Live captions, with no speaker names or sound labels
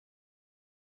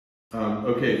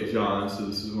Okay, John, so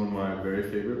this is one of my very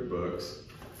favorite books.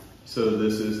 So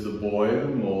this is The Boy, the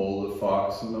Mole, the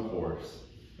Fox, and the Horse.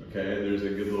 Okay, there's a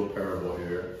good little parable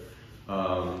here.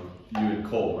 You and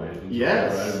Cole might enjoy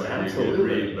yes, it, right? It might absolutely. be a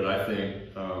good read, but I think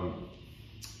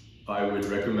I would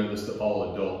recommend this to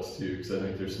all adults too, because I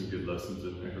think there's some good lessons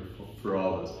in there for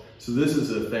all of us. So this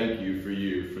is a thank you for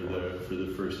you for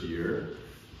the first year.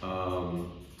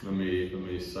 Let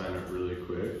me sign up really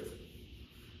quick.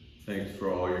 Thanks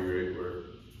for all your great work.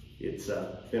 It's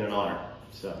been an honor.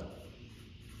 So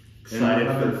excited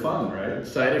and having fun, right?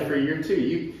 Excited for year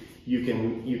two. You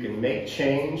can make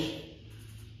change,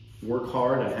 work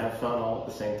hard, and have fun all at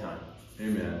the same time.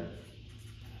 Amen.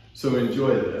 So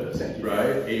enjoy this,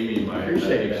 right? Amy might. I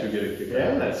think she'll get a kick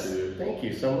out of that too. Thank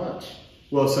you so much.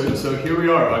 Well, so here we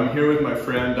are. I'm here with my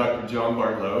friend, Dr. John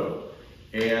Bartlow,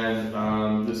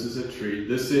 and this is a treat.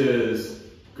 This is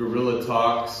Gorilla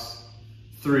Talks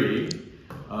 3.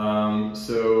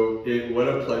 What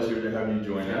a pleasure to have you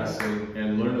join us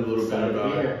and learn a little bit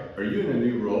about. Are you in a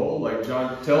new role? Like,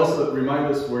 John,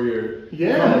 remind us where you're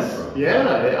coming from. Yeah,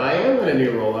 I am in a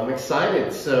new role. I'm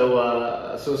excited. So,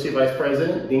 Associate Vice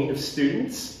President, Dean of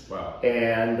Students. Wow.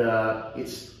 And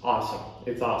it's awesome.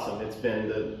 It's awesome. It's been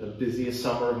the busiest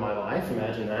summer of my life.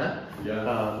 Imagine that.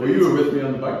 Yeah. Well, you were with me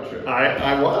on the bike trip.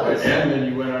 I was. And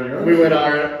then you went on your own. We went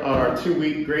on our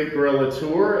 2-week Great Gorilla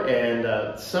Tour,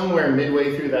 and somewhere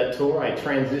midway through that tour, I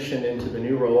transitioned into the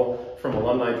new role from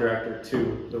Alumni Director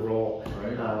to the role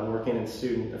working in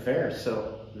Student Affairs.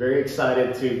 So very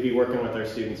excited to be working with our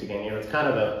students again. You know, it's kind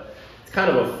of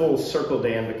a full circle,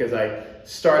 Dan, because I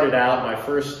started out, my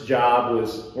first job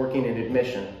was working in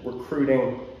admission,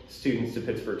 recruiting students to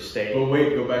Pittsburgh State. But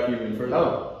wait, go back even further.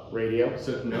 Oh, radio?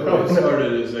 So, no, it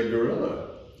started as a gorilla,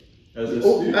 as a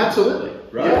student. Absolutely.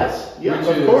 Right? Yes, yeah,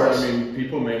 Which of course. I mean,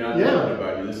 people may not know that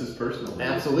about you. This is personal.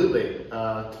 Absolutely.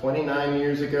 29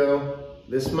 years ago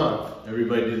this month.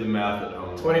 Everybody do the math at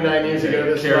home. 29 years ago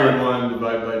this month. Carry 1,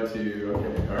 divide by 2.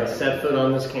 Okay, all right. I set foot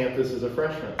on this campus as a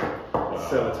freshman. Wow.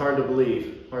 So it's hard to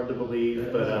believe,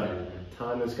 but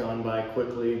time has gone by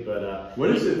quickly. But what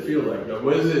does it feel like?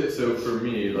 What is it? So for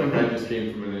me, like I just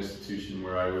came from an institution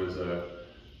where I was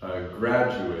a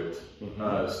graduate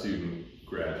student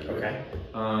graduate,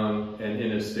 and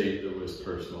in a state that was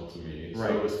personal to me. So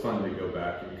it was fun to go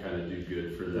back and kind of do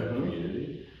good for that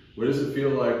community. What does it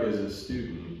feel like as a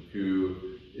student who,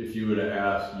 if you would have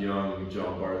asked young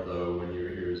John Bartlow when you were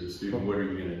here as a student, what are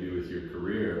you going to do with your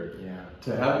career?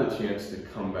 To have the chance to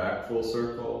come back full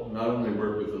circle, not only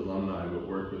work with alumni, but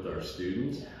work with our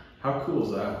students. How cool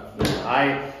is that?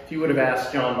 If you would have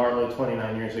asked John Bartlow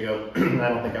 29 years ago, I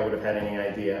don't think I would have had any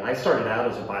idea. I started out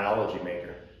as a biology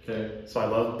major. Okay. So I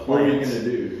love plants. What were you going to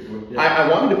do? I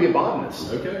wanted to be a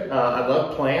botanist. Okay. I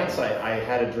love plants. I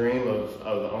had a dream of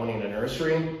owning a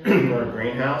nursery or a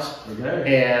greenhouse.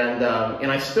 Okay. And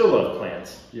I still love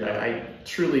plants. Yeah. I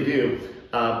truly do.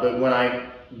 But when I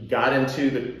got into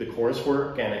the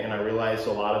coursework and I realized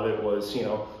a lot of it was, you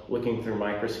know, looking through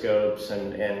microscopes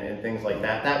and things like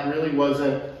that. That really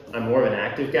wasn't, I'm more of an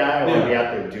active guy. I want to be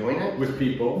out there doing it. With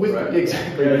people.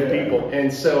 Exactly, with people.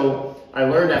 And so I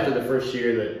learned after the first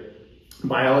year that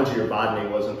biology or botany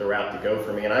wasn't the route to go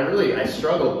for me. And I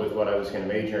struggled with what I was going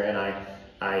to major in.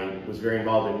 I was very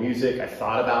involved in music. I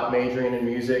thought about majoring in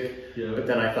music, but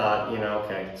then I thought, you know,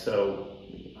 okay, so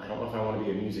I don't know if I want to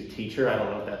be a music teacher. I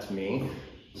don't know if that's me.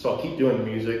 So I'll keep doing the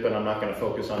music, but I'm not going to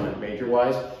focus on it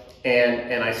major-wise.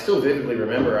 And I still vividly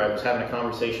remember I was having a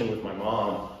conversation with my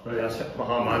mom. And I said,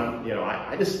 Mom, I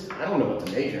don't know what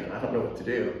to major in. I don't know what to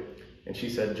do. And she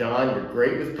said, John, you're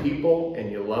great with people and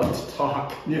you love to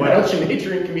talk. Why don't you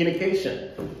major in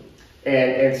communication?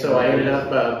 And so I ended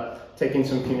up taking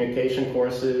some communication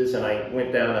courses, and I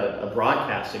went down a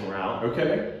broadcasting route.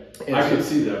 Okay. I could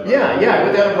see that. I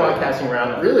went down a broadcasting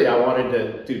route. Really, I wanted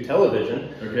to do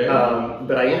television. Okay.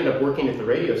 But I ended up working at the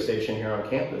radio station here on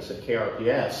campus at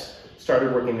KRPS.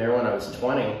 Started working there when I was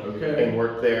 20. Okay. And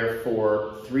worked there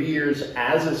for 3 years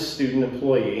as a student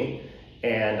employee,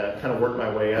 and kind of worked my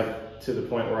way up to the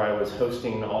point where I was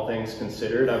hosting All Things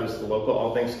Considered. I was the local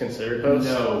All Things Considered host.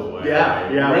 No way. Yeah.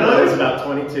 Really? I was about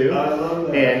 22. I love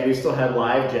that. And we still had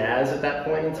live jazz at that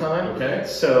point in time. Okay.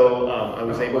 So I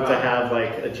was able to have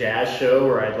like a jazz show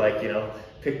where I'd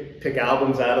pick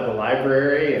albums out of the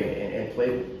library and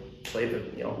play the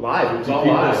live. It was all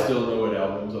live. People still know what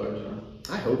albums are, John?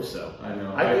 I hope so. I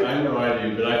know. I know I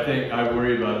do, but I think I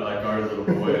worry about like our little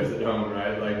boys at home,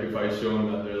 right? Like if I show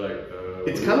them that, they're like,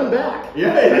 it's coming back.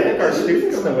 Yeah, I think our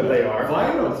students know what they are.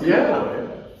 Vinyl,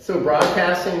 yeah. So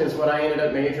broadcasting is what I ended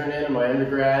up majoring in my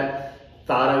undergrad.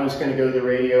 thought I was going to go the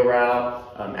radio route.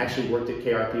 Actually worked at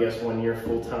KRPS 1 year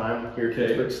full time here at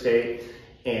Pittsburg State,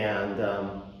 and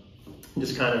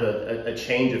just kind of a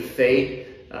change of fate.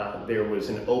 There was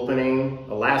an opening,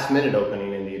 a last-minute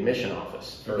opening in the admission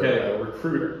office for a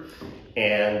recruiter,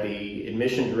 and the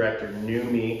admission director knew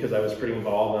me because I was pretty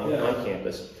involved on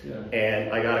campus.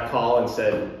 And I got a call and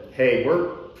said, "Hey, we're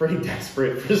pretty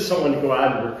desperate for someone to go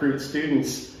out and recruit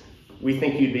students. We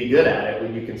think you'd be good at it.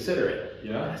 Would you consider it?"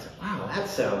 And I said, "Wow, that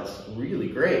sounds really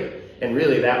great." And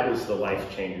really, that was the life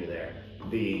changer there.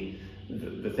 The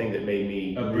thing that made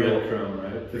me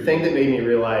the thing that made me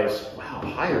realize, wow,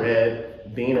 higher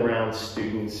ed, being around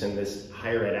students in this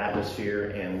higher ed atmosphere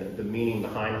and the meaning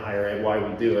behind higher ed, why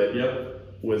we do it,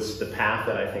 was the path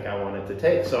that I think I wanted to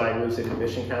take. So I was an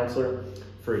admission counselor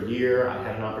for a year. I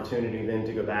had an opportunity then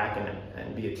to go back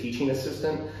and be a teaching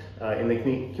assistant in the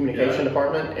communication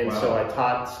department. And so I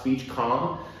taught speech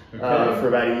comm for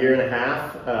about a year and a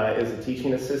half as a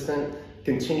teaching assistant.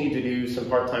 Continued to do some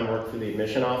part-time work for the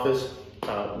admission office.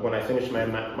 When I finished my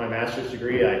master's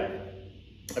degree, I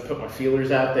put my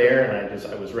feelers out there, and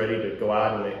I was ready to go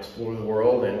out and explore the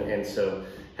world, and so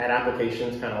had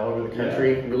applications kind of all over the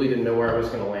country. Really didn't know where I was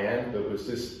going to land, but was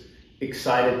just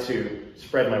excited to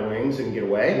spread my wings and get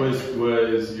away.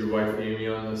 Was your wife Amy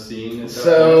on the scene?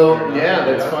 So yeah,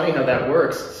 that's funny how that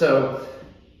works. So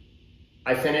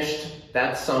I finished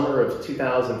that summer of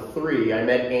 2003. I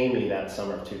met Amy that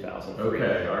summer of 2003.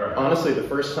 Okay, all right. Honestly, the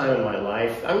first time in my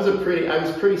life, I was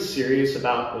pretty serious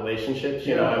about relationships.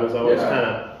 You know, I was always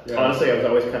honestly, I was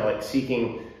always kind of like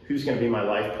seeking who's going to be my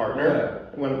life partner.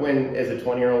 When as a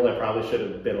 20-year-old, I probably should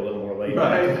have been a little more laid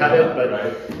back about it.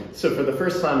 But so for the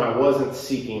first time, I wasn't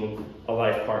seeking a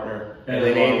life partner, and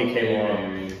then Amy came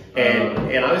along,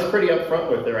 and I was pretty upfront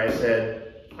with her. I said,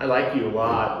 "I like you a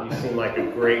lot. You seem like a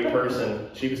great person."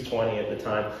 She was 20 at the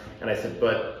time. And I said,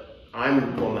 "But I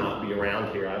will not be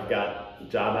around here. I've got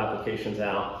job applications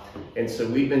out." And so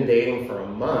we've been dating for a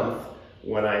month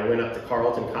when I went up to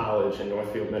Carleton College in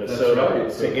Northfield, Minnesota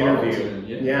to interview.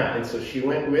 And so she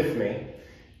went with me.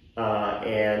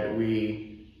 And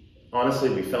we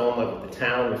fell in love with the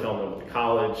town. We fell in love with the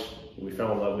college. We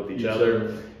fell in love with each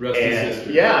other.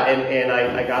 And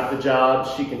I got the job.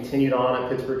 She continued on at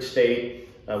Pittsburg State.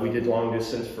 We did long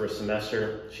distance for a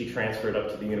semester. She transferred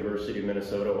up to the University of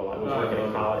Minnesota while I was working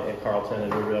in Carleton,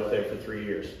 and we were up there for 3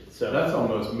 years. So that's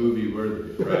almost movie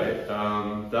worthy, right?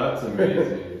 That's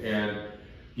amazing. And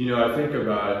you know, I think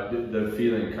about the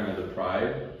feeling, kind of the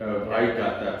pride of, I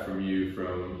got that from you,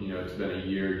 from, you know, it's been a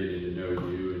year getting to know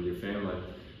you and your family,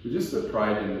 but just the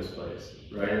pride in this place,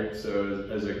 right? So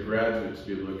as a graduate, to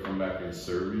be able to come back and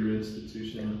serve your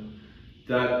institution,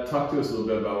 talk to us a little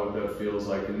bit about what that feels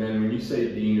like. And then when you say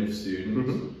Dean of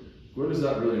Students, what does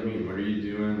that really mean? What are you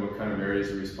doing? What kind of areas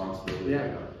of responsibility do you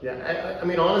have? I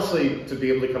mean, honestly, to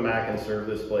be able to come back and serve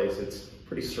this place, it's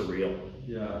pretty surreal.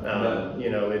 You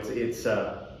know,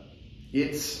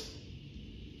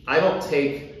 I don't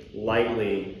take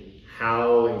lightly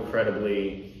how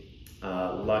incredibly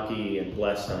lucky and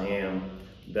blessed I am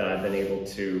that I've been able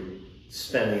to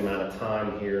spend the amount of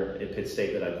time here at Pitt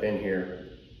State that I've been here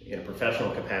in a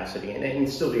professional capacity and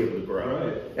still be able to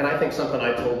grow. And I think something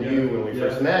I told you when we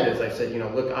first met is I said, you know,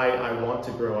 look, I want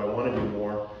to grow, I want to do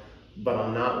more, but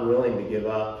I'm not willing to give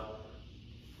up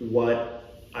what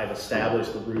I've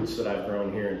established, the roots that I've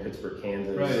grown here in Pittsburg,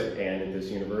 Kansas, and at this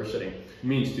university. It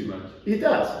means too much. It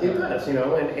does, you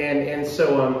know, and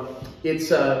so it's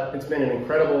been an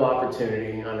incredible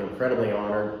opportunity. I'm incredibly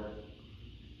honored.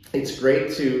 It's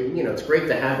great to, you know, it's great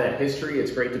to have that history.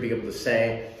 It's great to be able to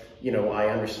say, you know, I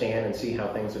understand and see how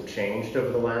things have changed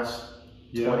over the last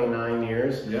 29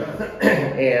 years.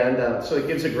 And so it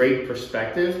gives a great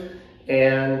perspective.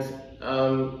 And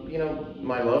you know,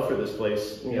 my love for this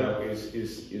place, you know, is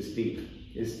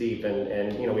deep.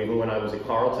 And you know, even when I was at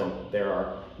Carleton, there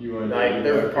were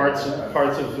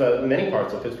many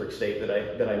parts of Pittsburg State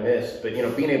that I missed. But you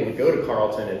know, being able to go to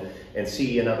Carleton and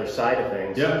see another side of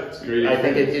things, it's great. I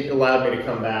think it allowed me to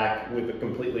come back with a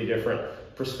completely different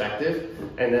perspective.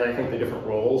 And then I think the different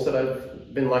roles that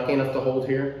I've been lucky enough to hold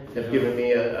here have given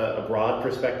me a broad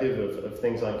perspective of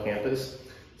things on campus.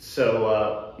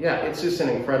 So it's just an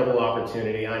incredible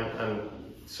opportunity. I'm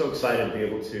so excited to be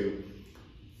able to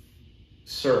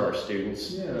serve our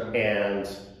students and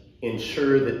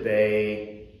ensure that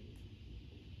they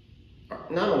are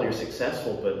not only are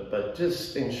successful, but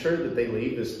just ensure that they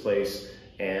leave this place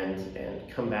and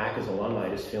come back as alumni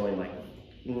just feeling like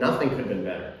nothing could have been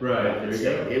better.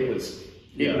 It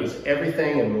was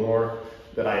everything and more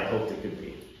that I had hoped it could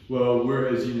be. Well,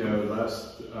 as you know,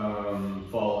 last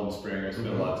fall and spring, I spent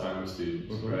a lot of time with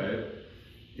students, right?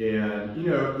 And you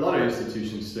know, a lot of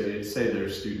institutions say they're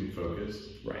student focused.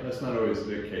 Right. That's not always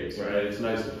the case, right? It's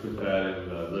nice to put that in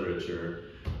the literature.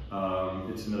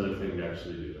 It's another thing to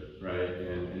actually do it, right?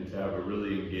 And to have a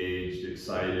really engaged,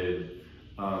 excited,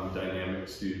 dynamic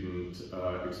student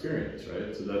experience,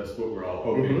 right? So that's what we're all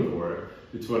hoping for.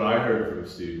 It's what I heard from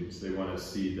students. They want to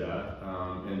see that.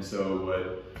 And so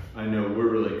what I know we're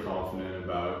really confident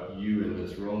about you in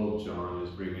this role, John, is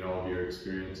bringing all of your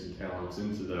experience and talents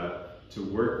into that to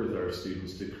work with our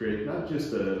students to create not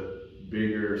just a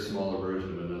bigger, smaller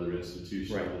version of another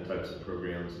institution and the types of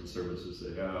programs and services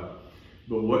they have,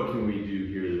 but what can we do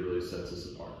here that really sets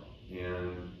us apart?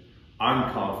 And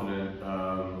I'm confident,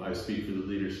 I speak for the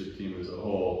leadership team as a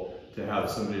whole, to have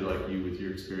somebody like you with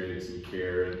your experience and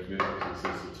care and commitment to this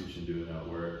institution doing that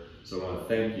work. So I want to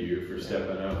thank you for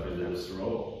stepping up into this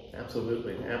role.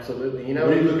 Absolutely, absolutely. You know,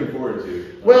 what are you looking forward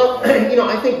to? Well, you know,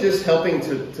 I think just helping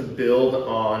to build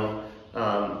on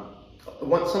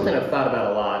something I've thought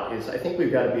about a lot is I think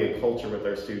we've got to be a culture with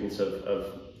our students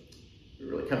of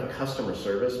really kind of a customer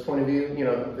service point of view. You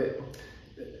know,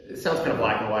 it sounds kind of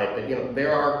black and white, but you know,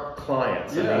 they're our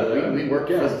clients. Yeah, I mean, we work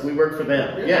for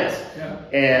them. Yeah. Yes. Yeah.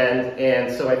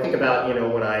 And so I think about, you know,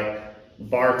 when I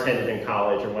bartended in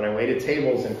college or when I waited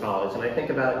tables in college, and I think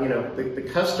about, you know, the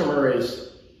customer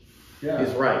is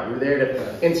right. You're there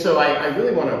to, and so I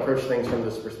really want to approach things from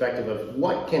this perspective of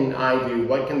what can I do,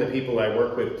 what can the people I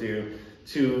work with do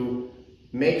to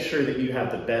make sure that you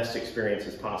have the best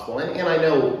experiences possible. And I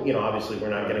know, you know, obviously we're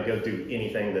not going to go do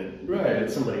anything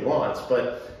that somebody wants,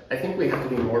 but I think we have to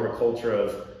be more of a culture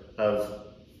of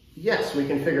yes, we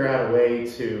can figure out a way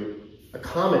to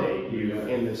accommodate you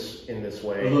in this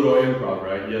way. A little improv,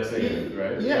 right? Yes, and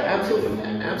right? Yeah, absolutely.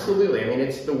 Absolutely. I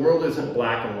mean, the world isn't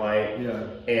black and white. Yeah.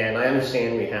 And I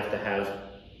understand we have to have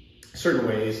certain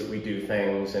ways that we do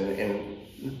things, and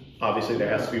obviously there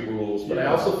has to be rules, but I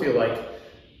also feel like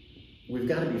we've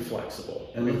got to be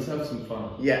flexible. And let's have some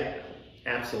fun. Yeah,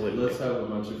 absolutely. Let's have a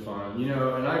bunch of fun. You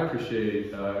know, and I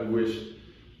appreciate, I wish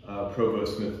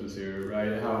Provost Smith was here,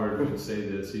 right? Howard would say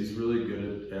this. He's really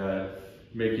good at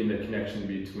making the connection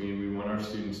between, we want our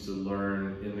students to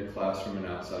learn in the classroom and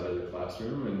outside of the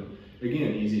classroom. And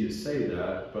again, easy to say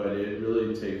that, but it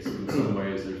really takes, in some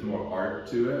ways, there's more art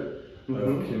to it,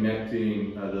 of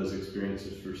connecting those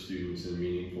experiences for students in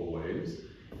meaningful ways.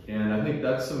 And I think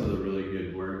that's some of the really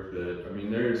good work that, I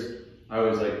mean,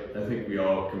 I think we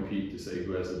all compete to say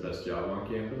who has the best job on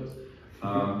campus.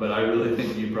 But I really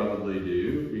think you probably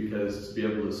do, because to be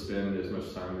able to spend as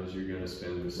much time as you're going to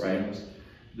spend with students,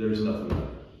 there's nothing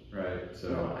better, right?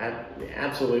 So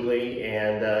absolutely,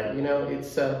 and you know,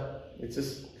 it's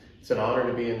an honor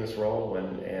to be in this role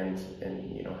and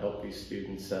you know, help these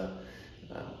students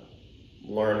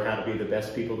learn how to be the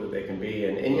best people that they can be.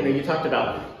 And you know, you talked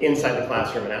about inside the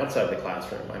classroom and outside the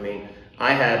classroom. I mean,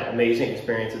 I had amazing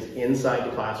experiences inside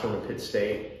the classroom at Pitt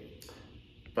State,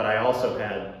 but I also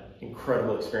had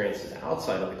incredible experiences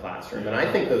outside of the classroom. And I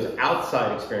think those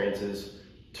outside experiences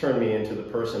turned me into the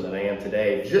person that I am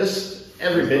today, just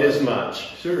every bit as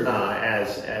much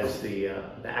as the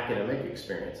academic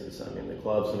experiences. I mean, the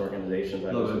clubs and organizations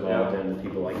I was involved in, the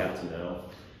people I got to know.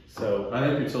 So I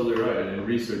think you're totally right, and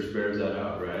research bears that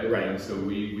out, right? Right. And so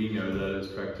we know that as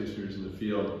practitioners in the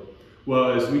field.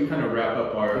 Well, as we kind of wrap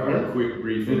up our quick,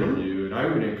 brief interview, and I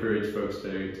would encourage folks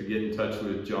to get in touch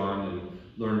with John and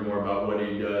learn more about what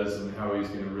he does and how he's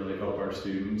going to really help our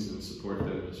students and support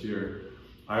them this year.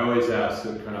 I always ask,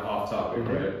 so kind of off topic,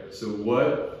 right? So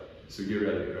get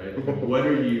ready, right? What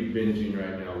are you binging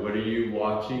right now? What are you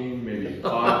watching? Maybe a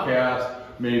podcast?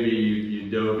 Maybe you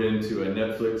dove into a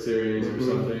Netflix series or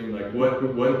something. Like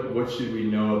what should we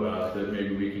know about that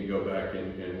maybe we can go back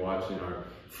and watch in our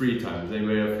free time? Does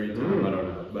anybody have free time? I don't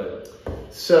know. But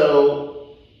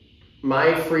so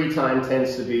my free time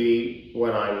tends to be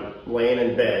when I'm laying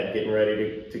in bed getting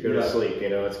ready to go to sleep. You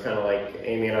know, it's kind of like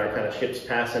Amy and our kind of ships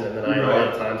passing in the night a lot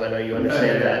of times. I know you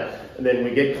understand that. And then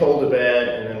we get cold to bed,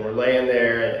 and then we're laying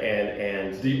there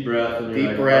and deep breath. And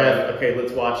deep breath. Okay,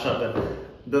 let's watch something.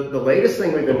 The latest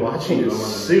thing we've been watching is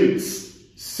Suits.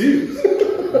 Suits?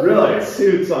 Really?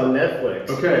 Suits on Netflix.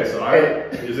 Okay, so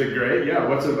is it great? Yeah,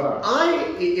 what's it about?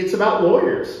 It's about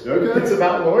lawyers. Okay. It's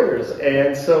about lawyers.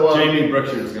 And so Jamie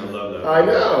Brookshire's gonna love that. I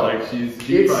know. Like she's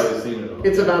probably seen it all.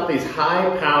 It's about these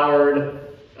high-powered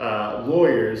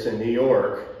lawyers in New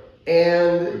York.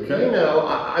 And, you know,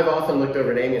 I've often looked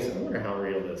over at Amy and said, I wonder how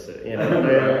real this is. You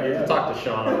know, talk to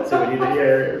Sean and see what he did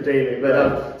or Jamie.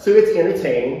 But so it's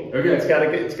entertaining. Okay. It's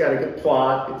got a good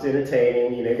plot. It's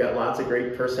entertaining. You know, got lots of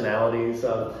great personalities.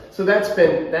 So that's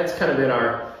kind of been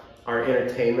our our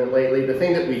entertainment lately. The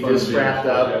thing that we just wrapped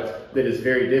up that is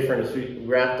very different is we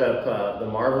wrapped up The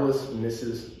Marvelous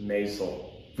Mrs. Maisel.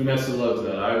 Vanessa loves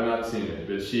that. I have not seen it,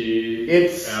 but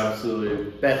it's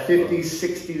absolutely that 50s,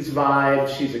 60s vibe.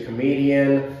 She's a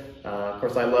comedian. Of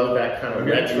course, I love that kind of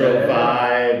retro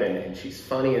vibe, and she's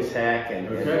funny as heck, and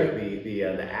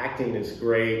the acting is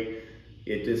great.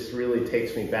 It just really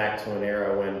takes me back to an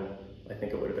era when I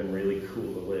think it would have been really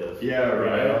cool to live. Yeah,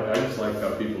 right. I just like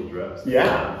how people dress.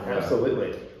 Yeah,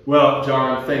 absolutely. Well,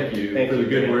 John, thank you for the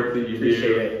good work that you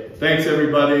do. Thanks,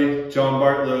 everybody. John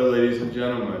Bartlow, ladies and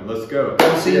gentlemen. Let's go.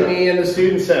 Come see me in the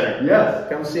Student Center. Yes.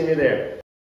 Come see me there.